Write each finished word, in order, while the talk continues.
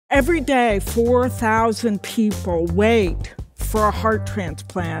Every day, 4,000 people wait for a heart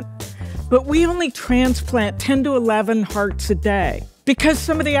transplant, but we only transplant 10 to 11 hearts a day because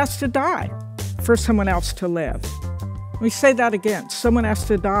somebody has to die for someone else to live. Let me say that again. Someone has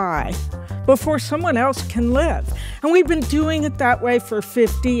to die before someone else can live. And we've been doing it that way for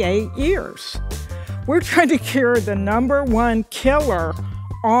 58 years. We're trying to cure the #1 killer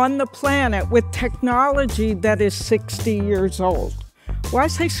on the planet with technology that is 60 years old. Why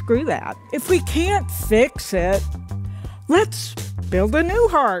say screw that? If we can't fix it, let's build a new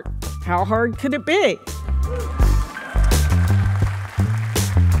heart. How hard could it be?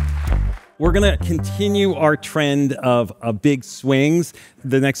 We're going to continue our trend of big swings.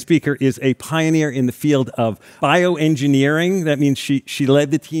 The next speaker is a pioneer in the field of bioengineering. That means she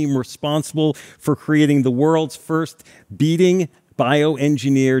led the team responsible for creating the world's first beating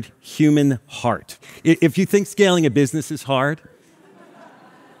bioengineered human heart. If you think scaling a business is hard,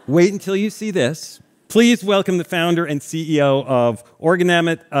 wait until you see this. Please welcome the founder and CEO of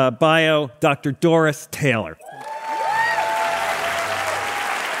Organamet Bio, Dr. Doris Taylor.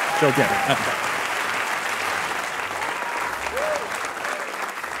 Go get it.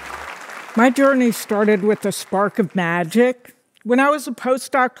 My journey started with a spark of magic. When I was a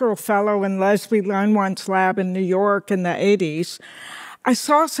postdoctoral fellow in Leslie Lanwan's lab in New York in the 80s, I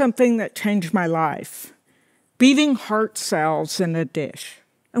saw something that changed my life: beating heart cells in a dish.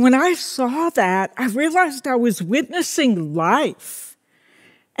 And when I saw that, I realized I was witnessing life,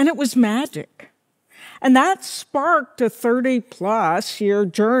 and it was magic. And that sparked a 30-plus-year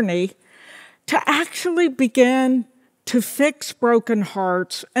journey to actually begin to fix broken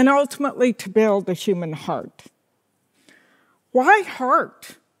hearts and ultimately to build a human heart. Why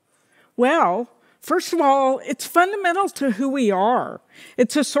heart? Well, first of all, it's fundamental to who we are.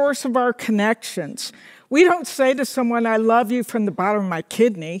 It's a source of our connections. We don't say to someone, "I love you," from the bottom of my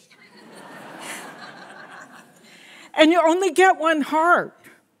kidney. And you only get one heart.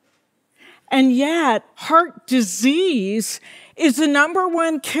 And yet, heart disease is the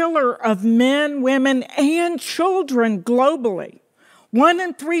 #1 killer of men, women, and children globally. 1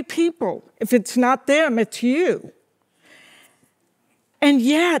 in 3 people. If it's not them, it's you. And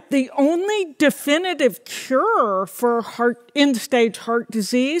yet, the only definitive cure for end-stage heart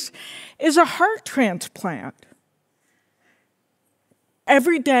disease is a heart transplant.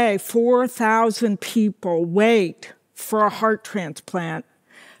 Every day, 4,000 people wait for a heart transplant,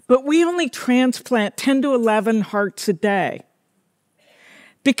 but we only transplant 10 to 11 hearts a day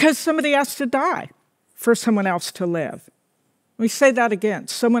because somebody has to die for someone else to live. Let me say that again.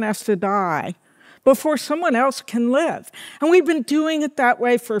 Someone has to die before someone else can live. And we've been doing it that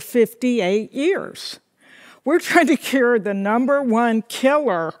way for 58 years. We're trying to cure the #1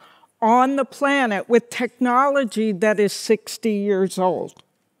 killer on the planet with technology that is 60 years old.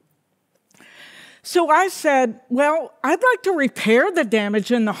 So I said, well, I'd like to repair the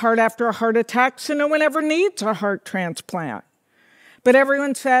damage in the heart after a heart attack so no one ever needs a heart transplant. But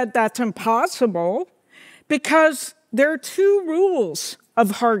everyone said that's impossible because there are 2 rules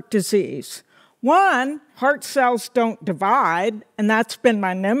of heart disease. 1, heart cells don't divide, and that's been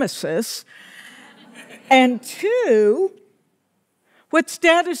my nemesis. And 2, what's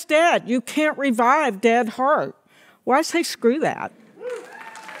dead is dead. You can't revive dead heart. Why say screw that?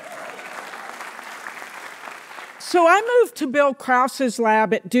 So I moved to Bill Krause's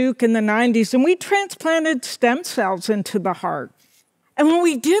lab at Duke in the 90s, and we transplanted stem cells into the heart. And when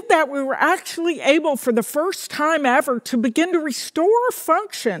we did that, we were actually able, for the first time ever, to begin to restore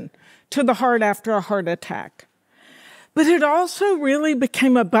function to the heart after a heart attack. But it also really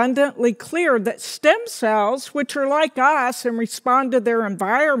became abundantly clear that stem cells, which are like us and respond to their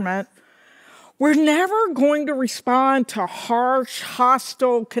environment, were never going to respond to harsh,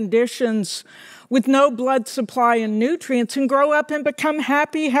 hostile conditions with no blood supply and nutrients and grow up and become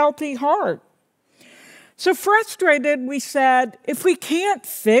happy, healthy heart. So frustrated, we said, if we can't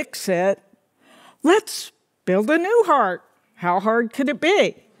fix it, let's build a new heart. How hard could it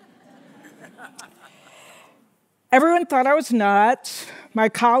be? Everyone thought I was nuts. My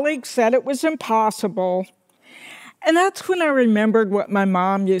colleagues said it was impossible. And that's when I remembered what my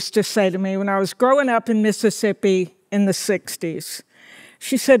mom used to say to me when I was growing up in Mississippi in the 60s.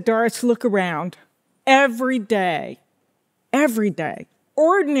 She said, "Doris, look around. Every day,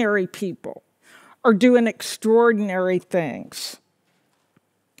 ordinary people are doing extraordinary things."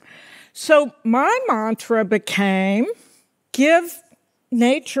 So my mantra became, give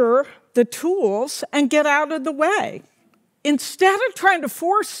nature the tools and get out of the way. Instead of trying to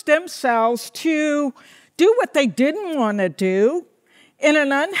force stem cells to do what they didn't want to do in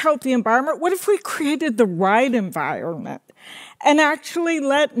an unhealthy environment, what if we created the right environment? and actually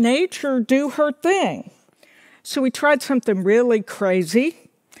let nature do her thing. So we tried something really crazy.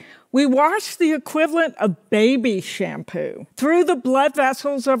 We washed the equivalent of baby shampoo through the blood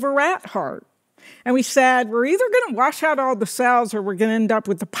vessels of a rat heart. And we said, we're either going to wash out all the cells or we're going to end up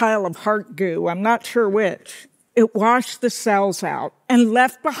with a pile of heart goo. I'm not sure which. It washed the cells out and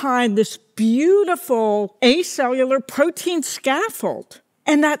left behind this beautiful acellular protein scaffold.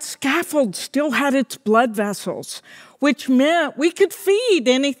 And that scaffold still had its blood vessels, which meant we could feed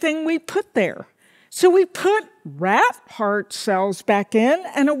anything we put there. So we put rat heart cells back in,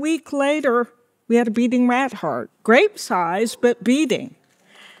 and a week later, we had a beating rat heart. Grape size, but beating.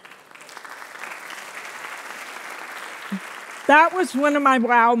 That was one of my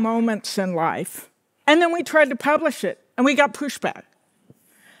wow moments in life. And then we tried to publish it, and we got pushback.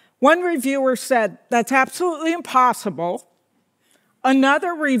 One reviewer said, that's absolutely impossible.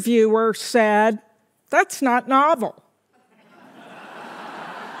 Another reviewer said, that's not novel.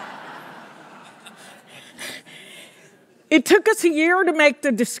 It took us a year to make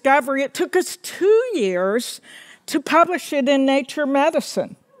the discovery. It took us 2 years to publish it in Nature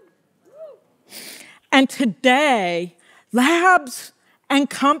Medicine. And today, labs and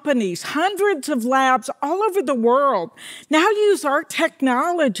companies, hundreds of labs all over the world, now use our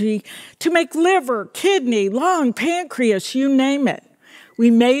technology to make liver, kidney, lung, pancreas, you name it. We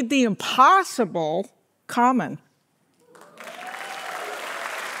made the impossible common.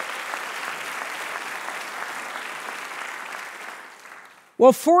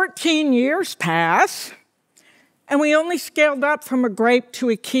 Well, 14 years pass, and we only scaled up from a grape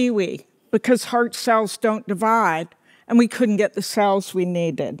to a kiwi because heart cells don't divide, and we couldn't get the cells we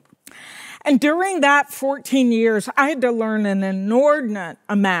needed. And during that 14 years, I had to learn an inordinate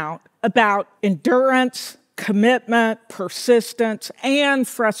amount about endurance, commitment, persistence, and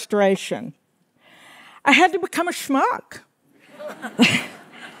frustration. I had to become a schmuck.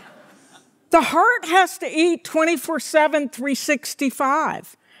 The heart has to eat 24/7,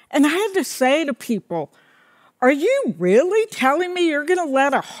 365. And I had to say to people, are you really telling me you're going to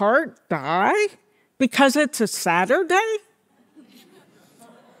let a heart die because it's a Saturday?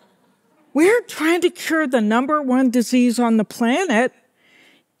 We're trying to cure the #1 disease on the planet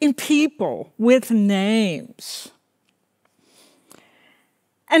in people with names.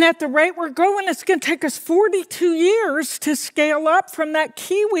 And at the rate we're going, it's going to take us 42 years to scale up from that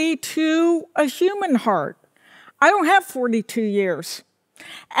kiwi to a human heart. I don't have 42 years,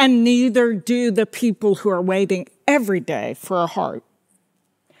 and neither do the people who are waiting every day for a heart.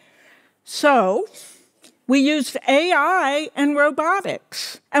 So we used AI and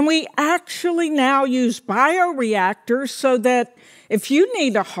robotics, and we actually now use bioreactors so that if you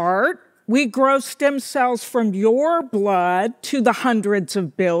need a heart, we grow stem cells from your blood to the hundreds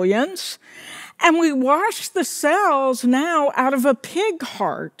of billions, and we wash the cells now out of a pig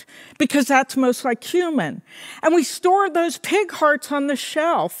heart because that's most like human. And we store those pig hearts on the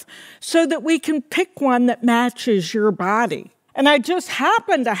shelf so that we can pick one that matches your body. And I just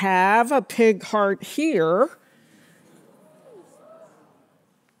happen to have a pig heart here.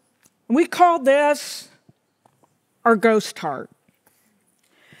 We call this our ghost heart.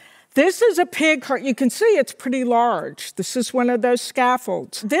 This is a pig heart. You can see it's pretty large. This is one of those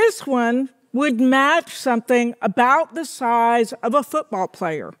scaffolds. This one would match something about the size of a football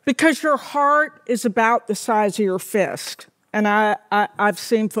player because your heart is about the size of your fist. And I've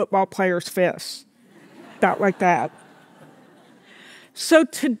seen football players' fists, about like that. So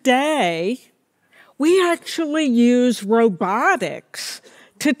today, we actually use robotics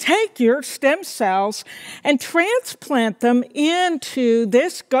to take your stem cells and transplant them into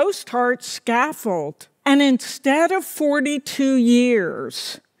this ghost heart scaffold. And instead of 42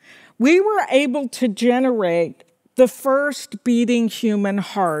 years, we were able to generate the first beating human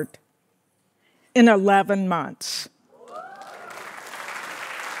heart in 11 months.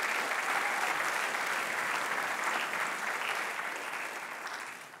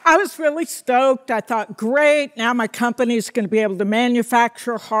 I was really stoked. I thought, great, now my company is going to be able to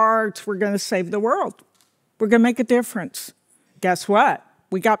manufacture hearts. We're going to save the world. We're going to make a difference. Guess what?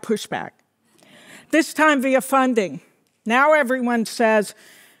 We got pushback. This time via funding. Now everyone says,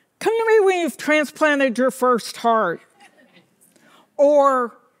 come to me when you've transplanted your first heart.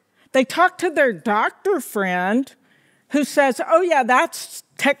 Or they talk to their doctor friend who says, oh yeah, that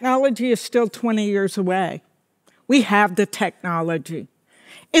technology is still 20 years away. We have the technology.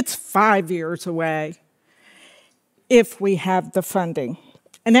 It's 5 years away if we have the funding.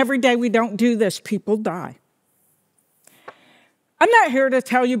 And every day we don't do this, people die. I'm not here to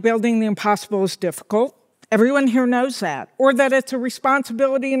tell you building the impossible is difficult. Everyone here knows that. Or that it's a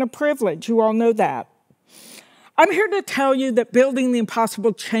responsibility and a privilege. You all know that. I'm here to tell you that building the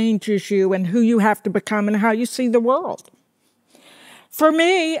impossible changes you and who you have to become and how you see the world. For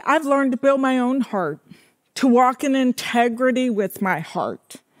me, I've learned to build my own heart, to walk in integrity with my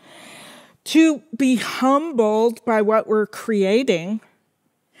heart, to be humbled by what we're creating,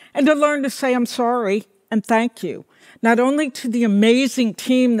 and to learn to say I'm sorry and thank you, not only to the amazing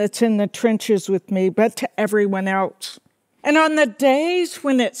team that's in the trenches with me, but to everyone else. And on the days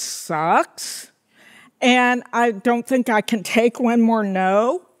when it sucks, and I don't think I can take one more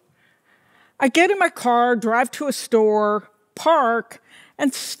no, I get in my car, drive to a store, park,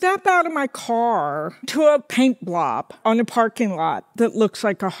 and step out of my car to a paint blob on a parking lot that looks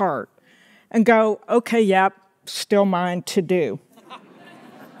like a heart and go, okay, yep, still mine to do.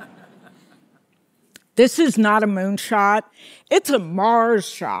 This is not a moonshot, it's a Mars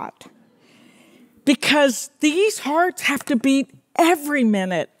shot. Because these hearts have to beat every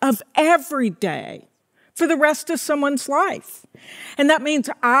minute of every day for the rest of someone's life. And that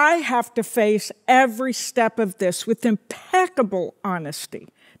means I have to face every step of this with impeccable honesty.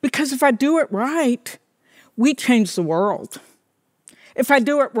 Because if I do it right, we change the world. If I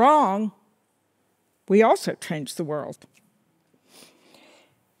do it wrong, we also change the world.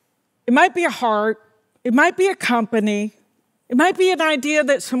 It might be a heart, it might be a company, it might be an idea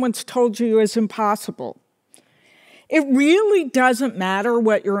that someone's told you is impossible. It really doesn't matter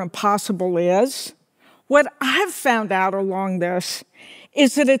what your impossible is. What I've found out along this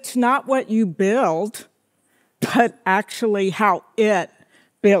is that it's not what you build, but actually how it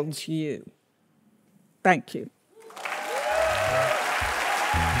builds you. Thank you.